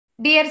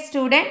Dear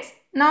students,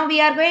 now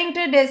we are going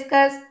to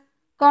discuss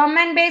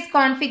common base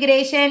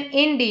configuration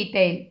in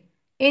detail.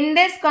 In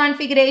this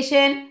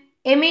configuration,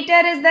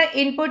 emitter is the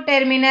input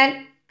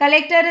terminal,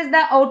 collector is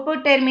the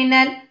output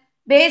terminal,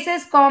 base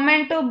is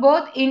common to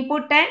both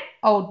input and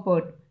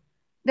output.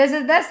 This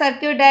is the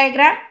circuit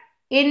diagram.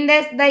 In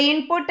this, the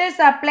input is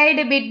applied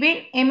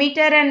between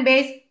emitter and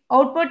base,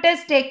 output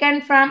is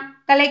taken from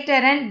collector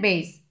and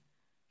base.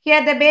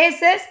 Here the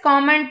base is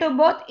common to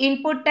both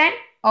input and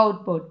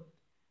output.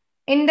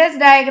 In this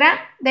diagram,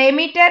 the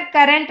emitter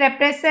current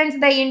represents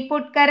the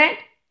input current.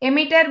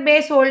 Emitter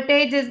base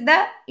voltage is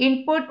the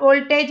input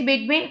voltage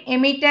between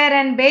emitter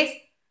and base.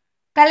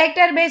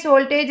 Collector base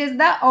voltage is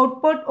the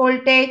output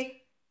voltage.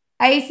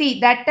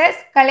 IC, that is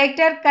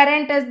collector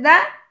current is the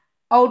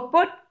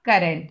output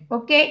current.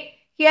 Okay.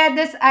 Here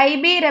this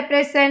IB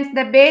represents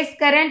the base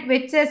current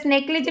which is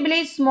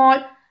negligibly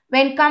small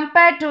when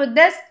compared to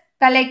this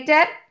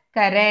collector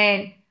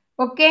current.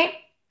 Okay.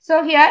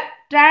 So here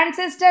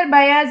transistor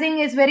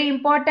biasing is very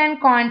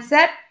important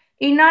concept.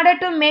 In order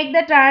to make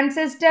the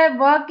transistor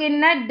work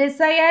in a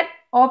desired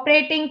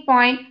operating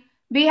point,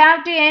 we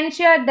have to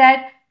ensure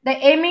that the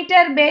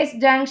emitter base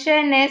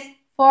junction is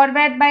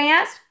forward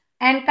biased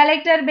and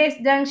collector base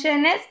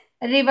junction is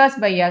reverse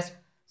biased.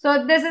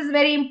 So this is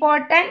very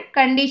important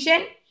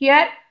condition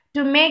here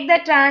to make the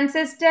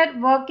transistor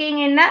working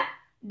in a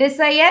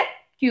desired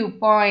Q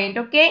point.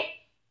 Okay.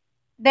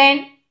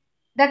 Then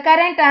the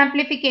current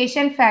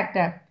amplification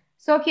factor.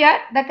 So here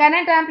the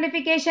current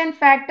amplification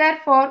factor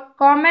for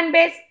common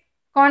base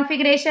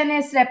configuration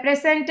is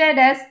represented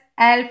as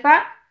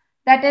alpha,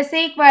 that is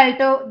equal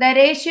to the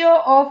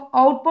ratio of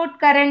output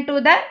current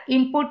to the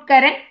input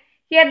current.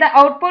 Here the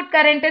output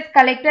current is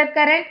collector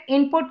current,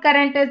 input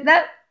current is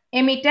the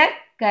emitter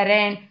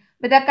current,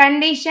 with the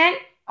condition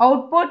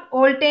output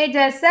voltage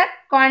as a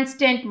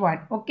constant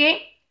one.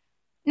 Okay.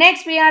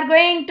 Next we are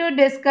going to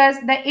discuss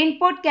the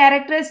input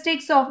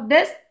characteristics of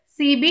this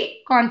CB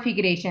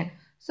configuration.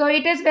 So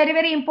it is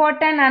very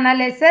important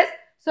analysis.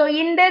 So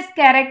in this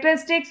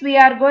characteristics we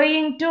are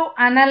going to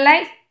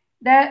analyze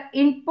the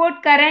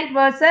input current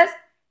versus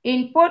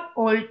input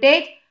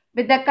voltage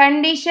with the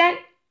condition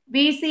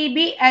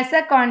VCB as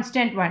a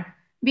constant one.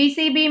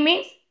 VCB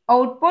means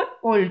output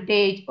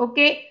voltage.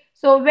 Okay.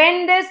 So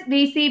when this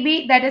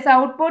VCB, that is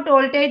output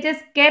voltage,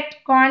 is kept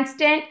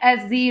constant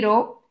as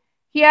 0,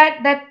 here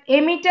the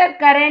emitter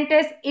current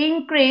is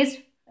increased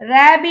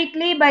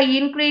rapidly by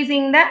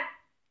increasing the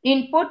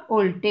input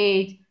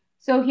voltage.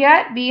 So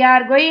here we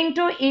are going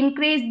to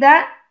increase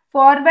the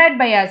forward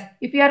bias.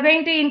 If you are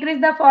going to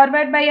increase the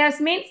forward bias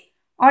means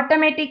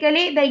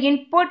automatically the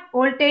input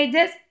voltage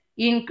is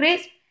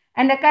increased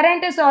and the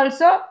current is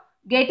also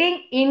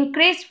getting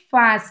increased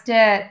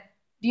faster.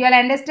 Do you all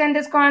understand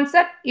this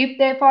concept? If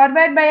the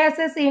forward bias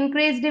is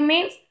increased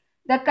means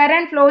the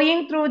current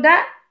flowing through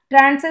the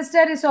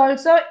transistor is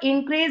also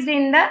increased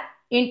in the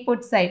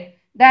input side.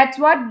 That's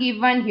what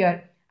given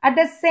here. At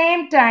the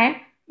same time,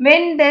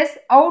 when this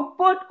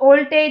output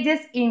voltage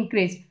is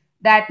increased,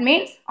 that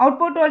means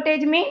output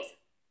voltage means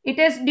it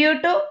is due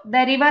to the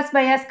reverse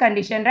bias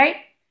condition, right?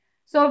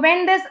 So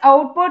when this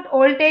output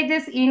voltage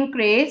is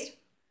increased,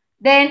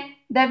 then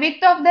the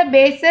width of the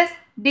base is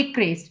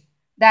decreased.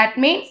 That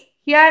means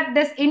here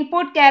this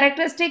input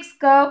characteristics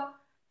curve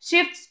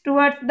shifts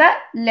towards the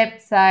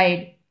left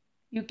side.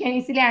 You can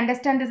easily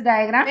understand this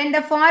diagram. When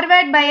the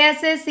forward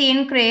bias is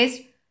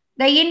increased,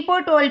 the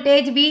input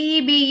voltage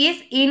VEB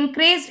is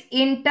increased,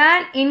 in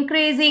turn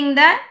increasing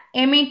the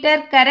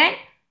emitter current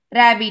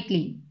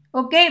rapidly.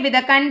 Okay, with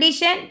the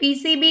condition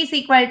VCB is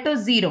equal to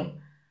 0.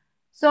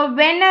 So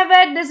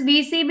whenever this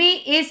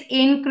VCB is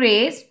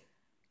increased,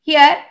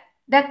 here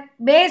the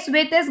base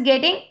width is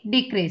getting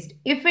decreased.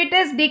 If it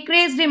is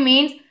decreased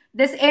means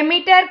this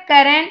emitter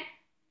current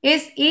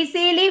is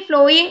easily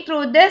flowing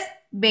through this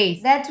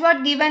base. That's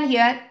what given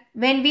here.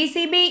 When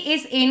VCB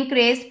is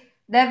increased,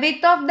 the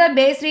width of the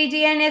base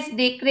region is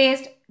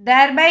decreased,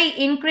 thereby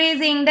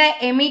increasing the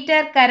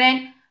emitter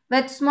current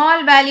with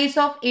small values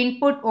of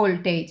input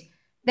voltage.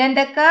 Then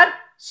the curve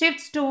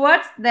shifts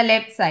towards the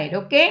left side.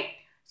 Okay.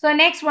 So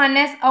next one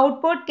is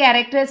output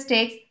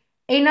characteristics.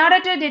 In order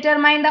to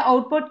determine the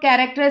output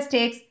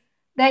characteristics,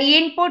 the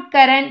input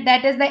current,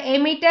 that is the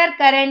emitter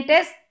current,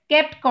 is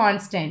kept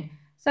constant.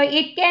 So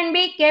it can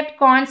be kept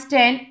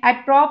constant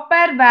at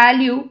proper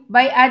value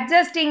by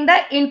adjusting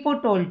the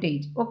input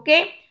voltage.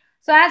 Okay.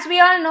 So as we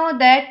all know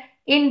that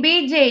in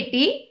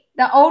BJT,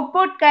 the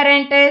output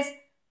current is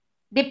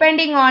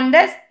depending on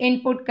this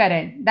input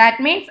current.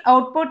 That means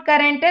output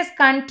current is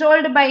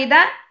controlled by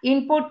the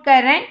input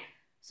current.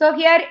 So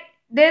here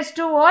these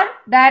two are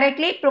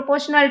directly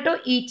proportional to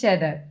each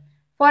other.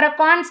 For a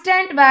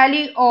constant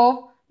value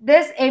of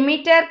this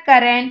emitter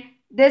current,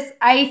 this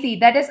IC,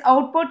 that is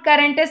output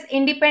current, is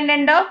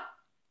independent of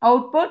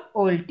output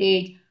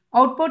voltage.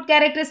 Output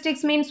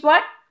characteristics means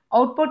what?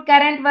 Output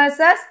current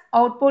versus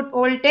output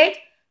voltage.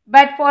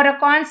 But for a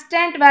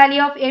constant value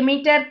of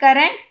emitter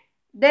current,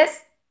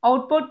 this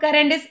output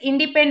current is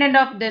independent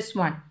of this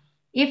one.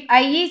 If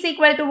IE is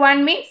equal to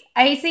 1 means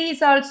IC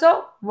is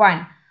also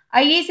 1.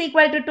 I is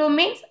equal to 2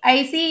 means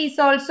IC is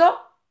also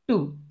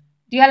 2.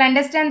 Do you all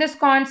understand this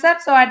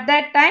concept? So at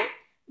that time,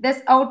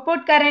 this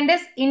output current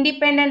is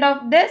independent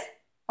of this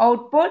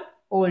output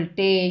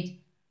voltage.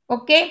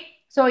 Okay.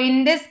 So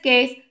in this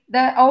case,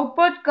 the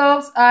output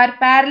curves are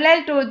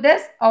parallel to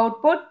this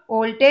output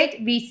voltage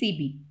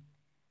VCB.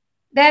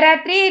 There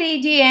are three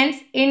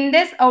regions in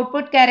this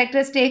output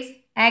characteristics: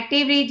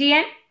 active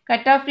region,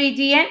 cutoff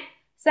region,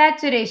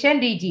 saturation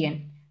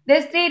region.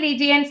 These three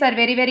regions are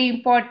very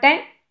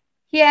important.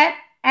 Here,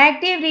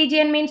 active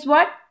region means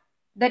what?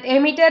 That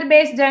emitter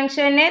base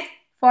junction is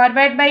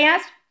forward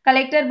biased,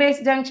 collector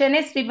base junction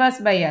is reverse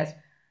biased.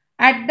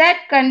 At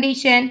that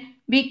condition,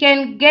 we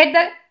can get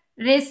the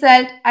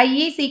result I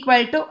is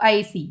equal to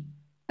IC.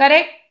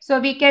 Correct? So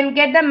we can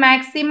get the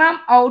maximum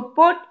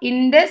output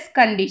in this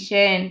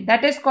condition.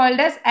 That is called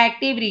as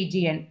active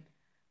region.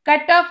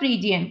 Cutoff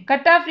region.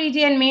 Cutoff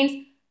region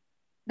means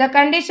the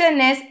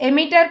condition is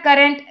emitter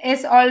current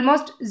is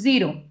almost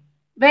 0.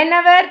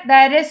 Whenever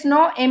there is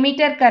no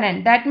emitter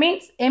current, that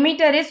means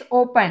emitter is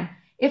open.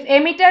 If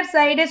emitter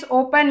side is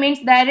open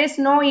means there is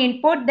no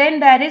input, then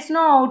there is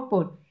no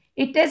output.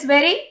 It is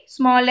very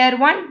smaller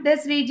one.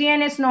 This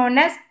region is known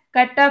as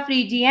cutoff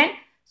region.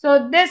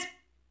 So this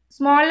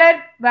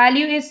smaller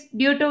value is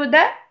due to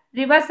the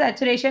reverse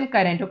saturation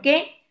current.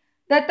 Okay.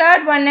 The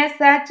third one is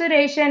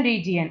saturation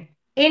region.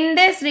 In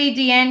this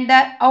region,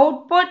 the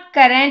output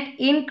current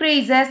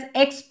increases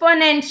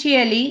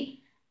exponentially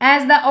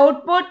as the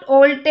output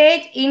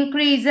voltage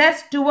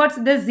increases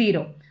towards the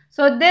zero.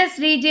 So this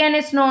region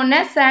is known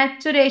as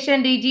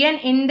saturation region.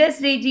 In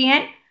this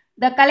region,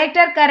 the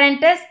collector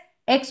current is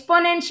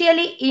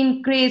exponentially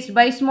increased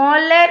by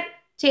smaller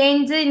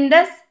change in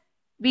this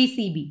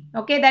VCB.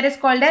 Okay, that is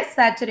called as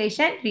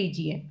saturation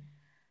region.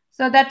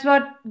 So that's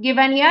what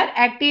given here.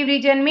 Active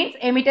region means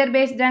emitter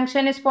base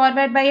junction is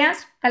forward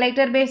biased,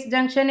 collector base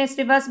junction is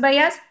reverse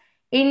biased.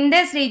 In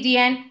this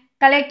region,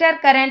 collector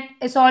current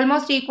is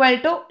almost equal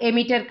to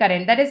emitter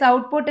current. That is,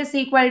 output is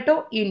equal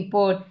to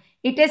input.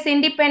 It is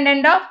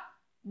independent of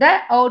the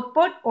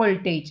output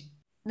voltage.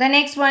 The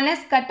next one is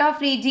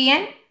cutoff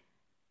region.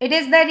 It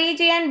is the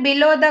region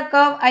below the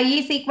curve I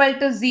is equal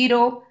to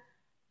 0.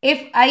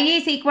 If I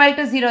is equal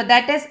to 0,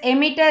 that is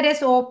emitter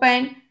is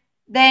open,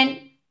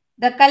 then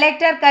the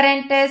collector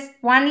current is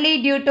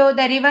only due to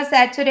the reverse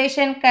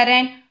saturation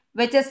current,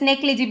 which is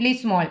negligibly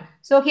small.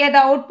 So here the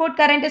output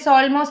current is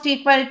almost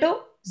equal to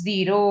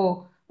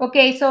 0.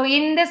 Okay, so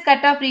in this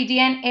cutoff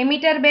region,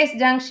 emitter base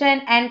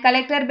junction and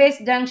collector base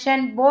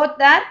junction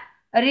both are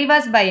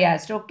reverse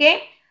biased.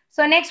 Okay.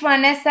 So next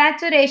one is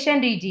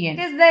saturation region.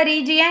 It is the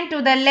region to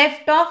the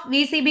left of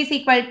VCB is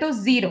equal to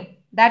 0.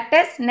 That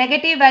is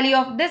negative value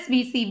of this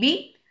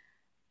VCB.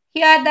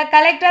 Here the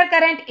collector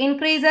current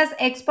increases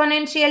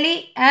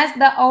exponentially as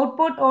the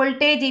output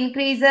voltage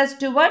increases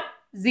toward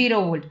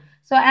 0 volt.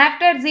 So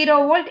after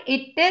 0 volt,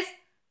 it is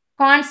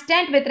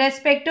constant with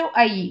respect to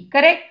IE.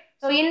 Correct?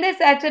 So in this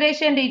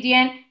saturation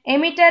region,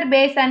 emitter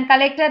base and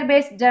collector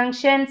base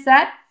junctions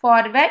are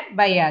forward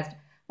biased.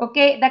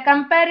 Okay, the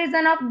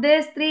comparison of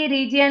these three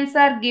regions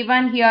are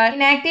given here.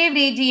 In active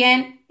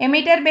region,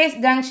 emitter base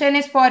junction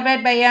is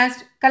forward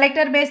biased,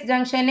 collector base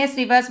junction is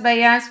reverse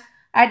biased.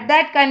 At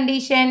that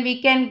condition,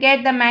 we can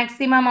get the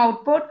maximum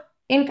output.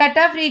 In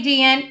cutoff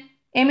region,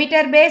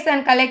 emitter base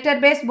and collector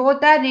base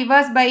both are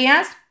reverse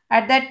biased.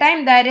 At that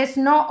time, there is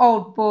no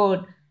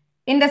output.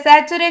 In the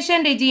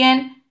saturation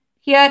region,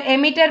 here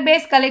emitter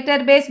base,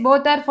 collector base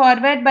both are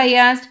forward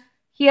biased.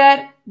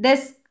 Here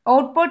this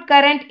output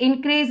current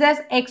increases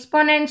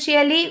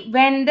exponentially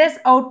when this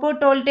output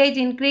voltage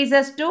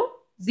increases to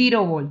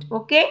 0 volt.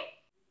 Okay.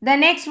 The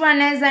next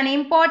one is an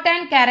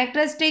important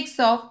characteristics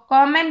of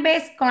common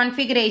base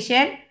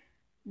configuration,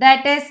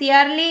 that is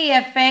yearly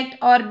effect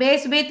or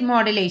base width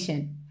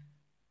modulation.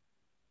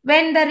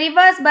 When the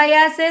reverse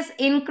bias is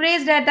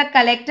increased at the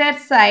collector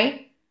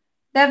side,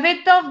 the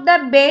width of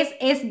the base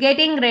is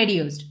getting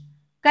reduced.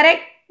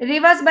 Correct?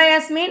 Reverse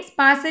bias means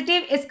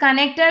positive is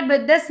connected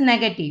with this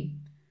negative.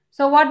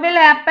 So what will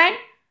happen?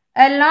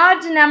 A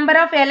large number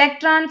of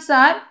electrons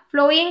are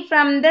flowing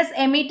from this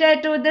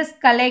emitter to this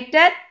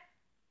collector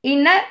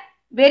in a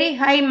very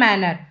high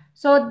manner.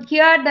 So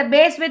here the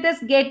base width is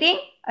getting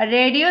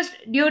reduced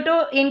due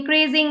to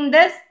increasing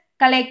this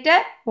collector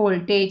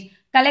voltage.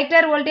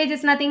 Collector voltage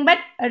is nothing but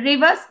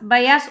reverse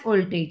bias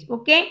voltage.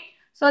 Okay.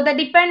 So the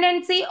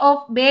dependency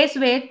of base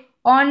width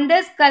on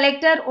this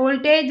collector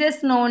voltage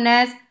is known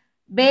as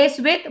base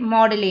width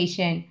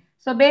modulation.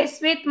 So base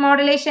width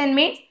modulation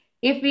means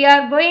if we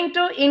are going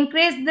to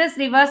increase this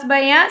reverse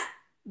bias,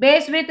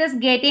 base width is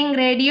getting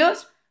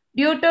reduced.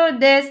 Due to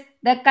this,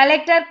 the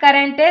collector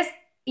current is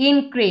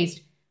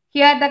increased.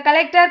 Here the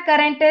collector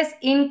current is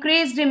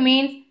increased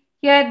means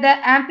here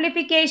the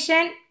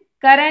amplification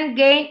current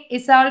gain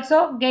is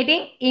also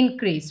getting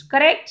increased.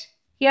 Correct?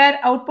 Here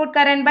output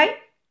current by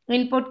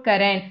input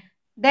current.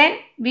 Then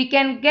we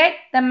can get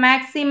the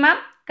maximum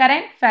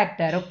current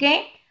factor.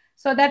 Okay?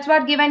 So that's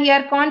what given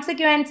here,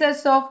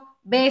 consequences of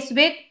base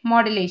width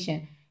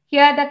modulation.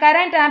 Here the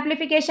current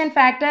amplification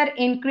factor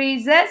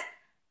increases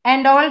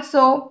and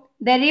also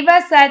the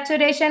reverse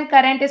saturation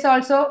current is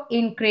also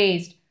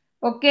increased.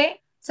 Okay.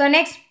 So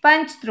next,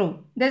 punch through.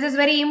 This is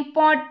very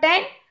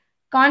important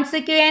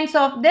consequence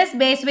of this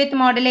base width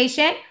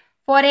modulation.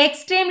 For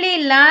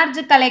extremely large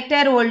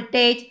collector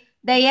voltage,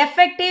 the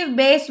effective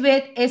base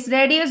width is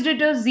reduced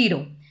to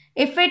 0.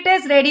 If it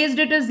is reduced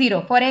to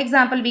 0, for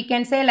example, we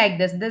can say like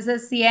this. This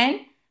is N,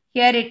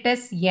 here it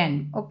is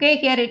N. Okay,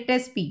 here it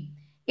is P.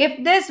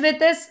 If this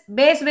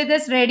base width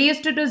is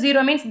reduced to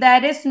 0, means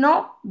there is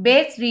no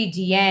base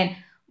region.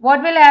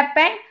 What will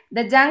happen?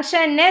 The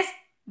junction is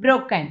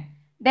broken.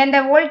 Then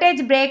the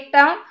voltage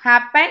breakdown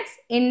happens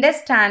in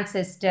this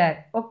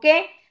transistor.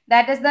 Okay,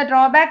 that is the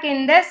drawback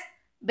in this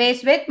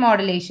base width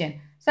modulation.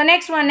 So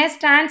next one is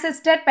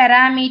transistor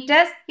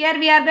parameters. Here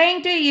we are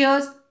going to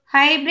use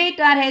hybrid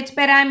or H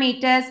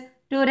parameters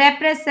to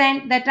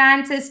represent the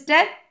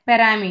transistor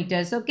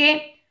parameters.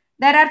 Okay,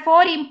 there are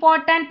 4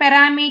 important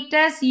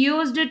parameters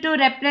used to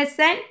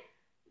represent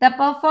the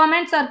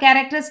performance or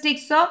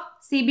characteristics of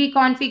CB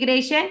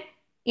configuration: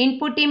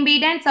 input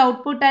impedance,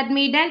 output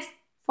admittance,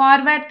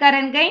 forward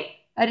current gain,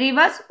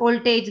 reverse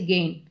voltage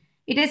gain.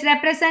 It is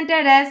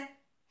represented as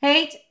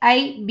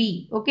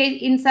HIB. Okay,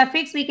 in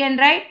suffix we can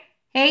write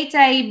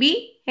HIB,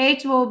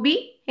 HOB,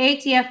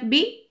 HFB,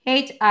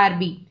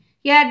 HRB.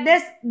 Here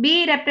this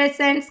B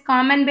represents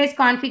common base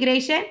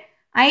configuration,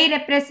 I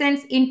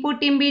represents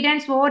input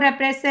impedance, O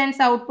represents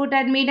output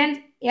admittance,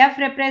 F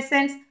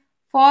represents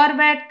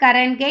forward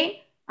current gain,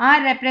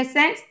 R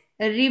represents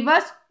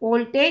reverse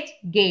voltage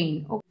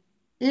gain. Okay.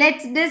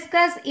 Let's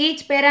discuss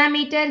each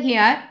parameter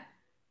here.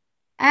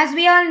 As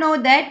we all know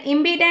that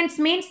impedance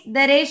means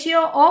the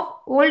ratio of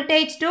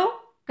voltage to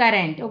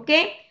current.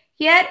 Okay.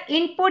 Here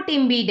input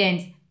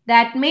impedance,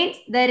 that means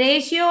the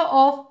ratio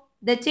of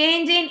the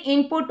change in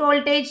input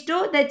voltage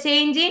to the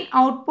change in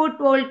output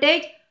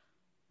voltage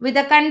with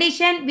the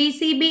condition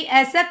VCB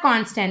as a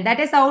constant,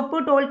 that is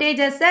output voltage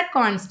as a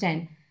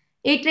constant.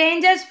 It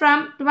ranges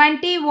from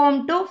 20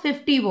 ohm to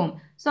 50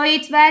 ohm. So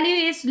its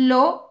value is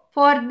low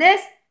for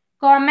this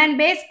common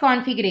base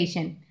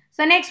configuration.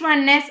 So next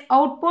one is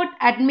output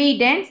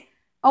admittance.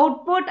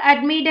 Output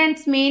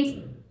admittance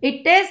means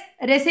it is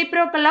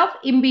reciprocal of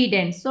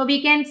impedance. So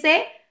we can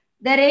say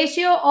the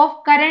ratio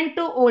of current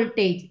to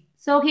voltage.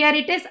 So here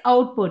it is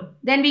output.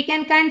 Then we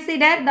can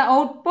consider the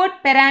output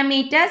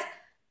parameters.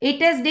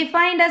 It is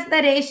defined as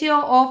the ratio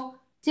of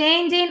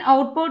change in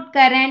output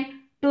current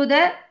to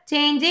the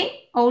change in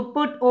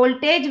output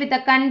voltage with the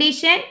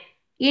condition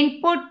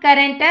input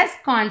current as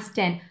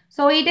constant.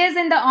 So it is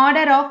in the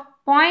order of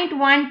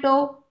 0.1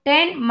 to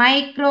 10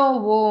 micro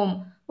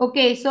ohm.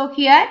 Okay, so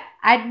here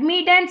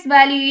admittance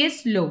value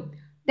is low.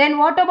 Then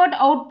what about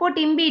output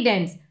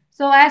impedance?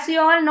 So as you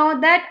all know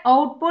that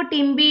output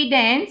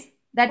impedance,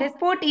 that is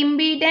output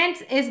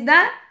impedance is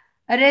the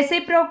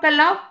reciprocal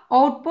of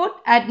output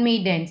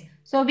admittance.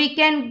 So we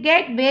can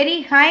get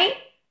very high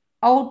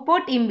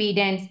output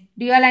impedance.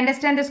 Do you all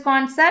understand this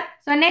concept?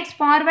 So next,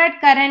 forward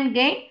current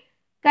gain.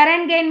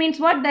 Current gain means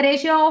what? The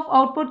ratio of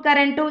output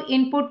current to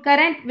input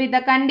current with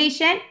the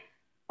condition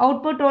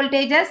output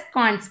voltage is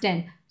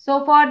constant.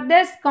 So for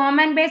this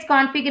common base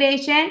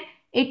configuration,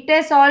 it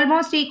is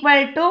almost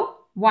equal to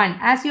 1.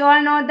 As you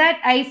all know that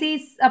IC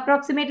is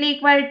approximately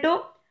equal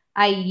to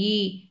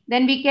IE.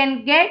 Then we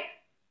can get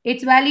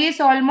its value is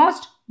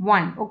almost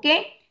 1.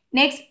 Okay.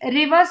 Next,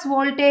 reverse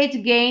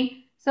voltage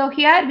gain. So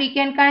here we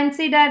can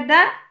consider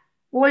the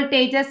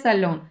voltages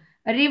alone.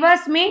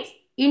 Reverse means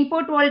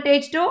input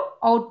voltage to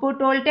output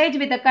voltage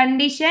with the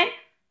condition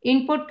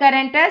input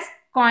current is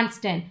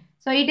constant.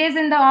 So it is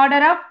in the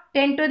order of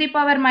 10 to the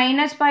power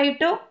minus 5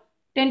 to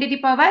 10 to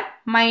the power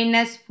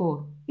minus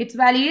 4. Its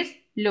value is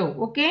low.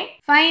 Okay.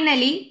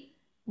 Finally,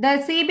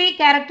 the CB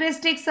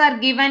characteristics are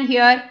given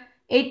here.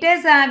 It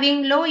is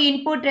having low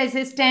input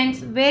resistance,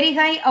 very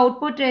high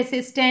output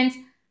resistance.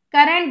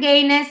 Current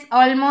gain is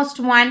almost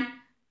 1.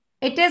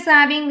 It is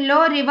having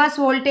low reverse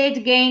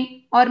voltage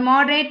gain or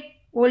moderate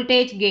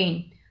voltage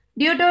gain.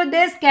 Due to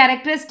these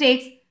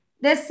characteristics,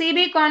 this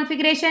CB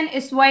configuration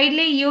is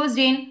widely used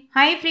in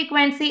high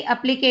frequency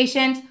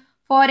applications.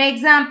 For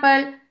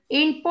example,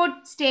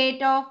 input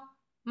state of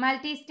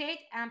multi-stage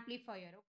amplifier.